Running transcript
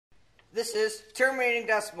This is terminating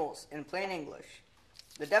decimals in plain English.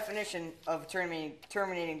 The definition of a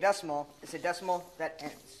terminating decimal is a decimal that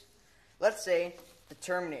ends. Let's say the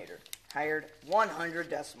Terminator hired 100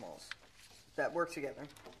 decimals that work together.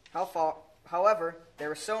 However, there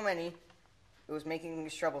were so many, it was making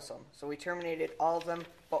things troublesome. So we terminated all of them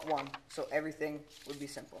but one, so everything would be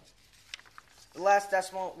simple. The last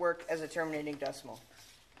decimal worked as a terminating decimal.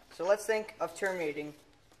 So let's think of terminating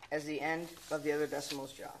as the end of the other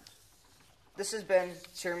decimal's job. This has been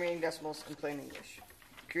Terminating Decimals in Plain English,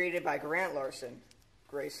 created by Grant Larson,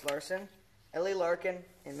 Grace Larson, Ellie Larkin,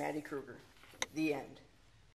 and Maddie Kruger. The end.